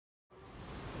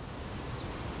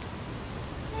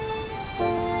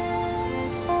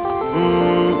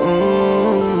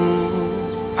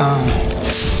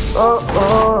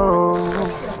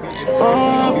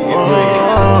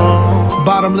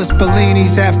Bottomless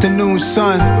Bellinis, afternoon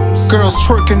sun. Girls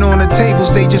twerking on the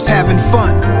tables, they just having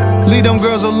fun. Leave them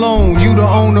girls alone, you the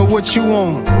owner, what you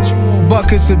own?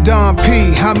 Buckets of Don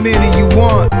P, how many you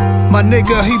want? My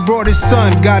nigga, he brought his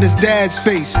son, got his dad's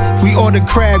face. We ordered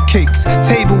crab cakes,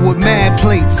 table with mad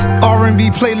plates. R&B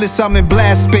playlist, I'm in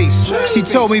blast space. She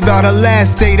told me about her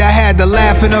last date, I had to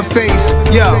laugh in her face.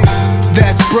 Yo,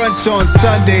 that's brunch on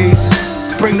Sundays.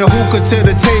 Bring the hookah to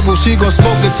the table, she gon'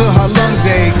 smoke it till her lungs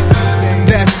ache.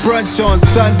 That's brunch on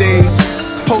Sundays.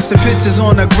 Posting pictures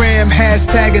on the gram,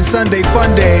 hashtagging Sunday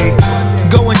Fun Day.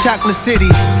 Going Chocolate City,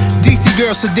 DC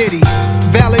Girl Sedity,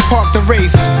 Valet Park the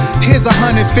Wraith. Here's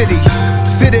 150.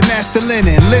 Fitted master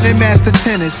linen, linen master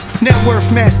tennis, net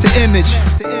worth master image.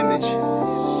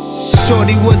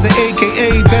 Shorty was an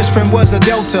AKA, best friend was a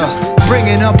Delta.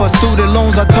 Bringing up her student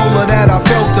loans, I told her that I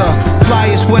felt her.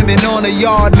 Flyest women on the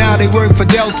yard, now they work for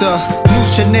Delta. New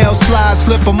Chanel slides,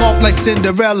 slip them off like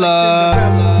Cinderella.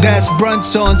 That's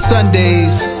brunch on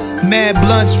Sundays. Mad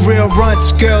blunts, real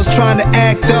runts, girls trying to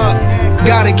act up.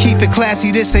 Gotta keep it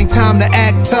classy, this ain't time to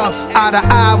act tough. Eye to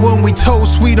eye when we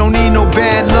toast, we don't need no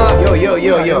bad luck.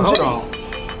 Yo, hold on.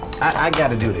 I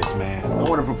gotta do this, man. I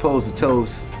wanna propose a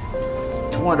toast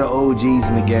to one of the OGs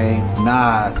in the game,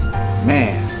 Nas.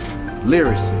 Man,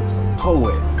 lyricist,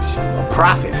 poet, a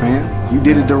prophet, fam. You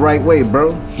did it the right way,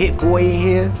 bro. Hit boy in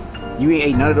here. You ain't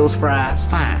ate none of those fries,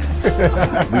 fine.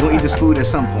 We gonna eat this food at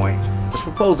some point. Let's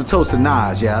propose a toast to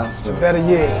Nas, y'all. It's a better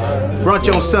year. Brunch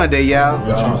on Sunday, y'all.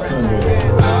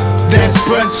 That's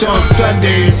brunch on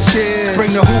Sundays. Cheers.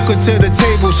 Bring the hookah to the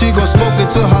table, she gon' smoke it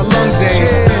till her lungs ache.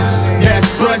 That's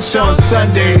brunch on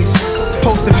Sundays.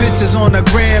 Posting pictures on the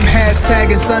gram,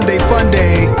 hashtagging Sunday Fun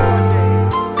Day.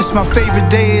 It's my favorite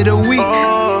day of the week.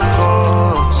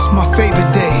 It's my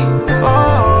favorite day.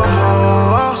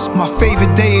 It's my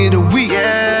favorite day of the week.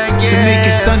 To make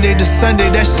it Sunday to Sunday,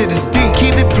 that shit is deep.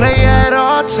 Keep it play at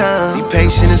all times. Be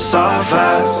patient, it's all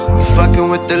vibes. We fucking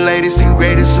with the latest and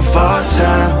greatest of all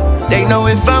time. They know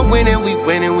if I'm winning,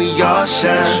 we all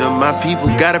shine. Sure, my people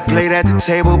gotta play at the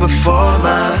table before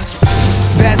mine.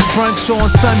 That's brunch on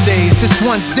Sundays, this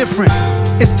one's different.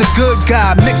 It's the good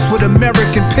guy mixed with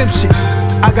American pimp shit.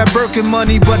 I got Birkin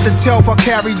money, but the telf I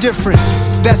carry different.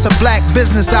 That's a black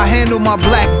business, I handle my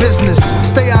black business.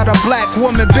 Stay out of black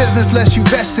woman business less you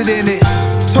vested in it.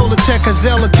 Told her check her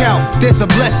Zelle account, there's a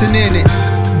blessing in it.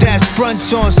 That's brunch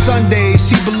on Sundays,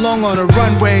 she belong on a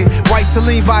runway. White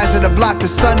Celine visor to block the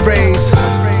sun rays.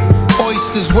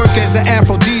 Oysters work as an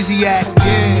aphrodisiac.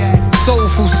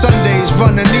 Soulful Sundays,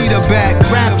 run Anita back.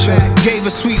 Gave her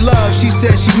sweet love, she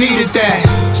said she needed that.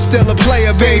 Still a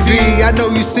player, baby, I know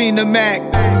you seen the Mac.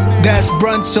 That's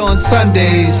brunch on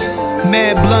Sundays.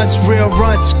 Mad blunts, real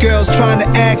runts, girls trying to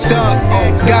act up.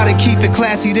 Gotta keep it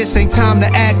classy, this ain't time to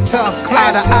act tough.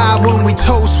 Eye to eye when we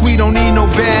toast, we don't need no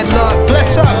bad luck.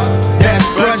 Bless up. That's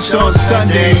brunch on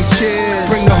Sundays. Cheers.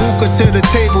 Bring the hookah to the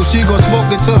table, she gon' smoke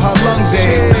it till her lungs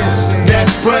ache.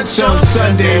 That's brunch on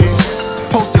Sundays.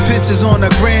 Posting pictures on the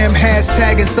gram,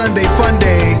 hashtagging Sunday Fun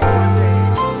Day.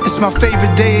 It's my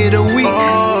favorite day of the week.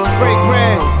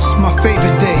 It's my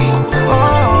favorite day.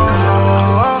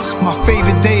 It's my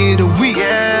favorite day of the week.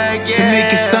 To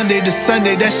make it Sunday to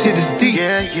Sunday, that shit is deep.